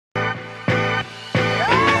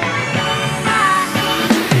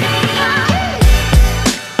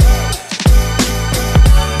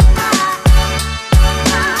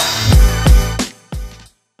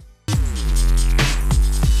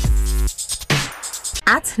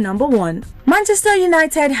at number 1. Manchester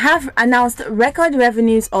United have announced record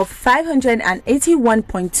revenues of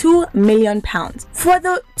 £581.2 million for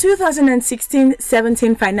the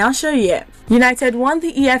 2016-17 financial year. United won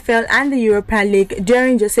the EFL and the Europa League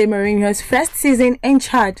during Jose Mourinho's first season in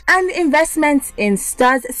charge, and investments in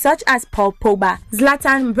stars such as Paul Pogba,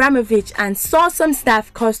 Zlatan Ibrahimovic and saw some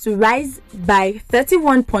staff costs rise by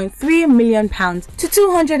 £31.3 million to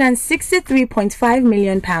 £263.5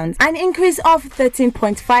 million, an increase of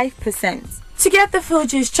 13.5%. To get the full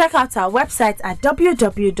gist, check out our website at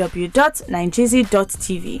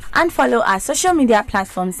www.nigezie.tv and follow our social media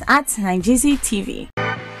platforms at Nigezie TV.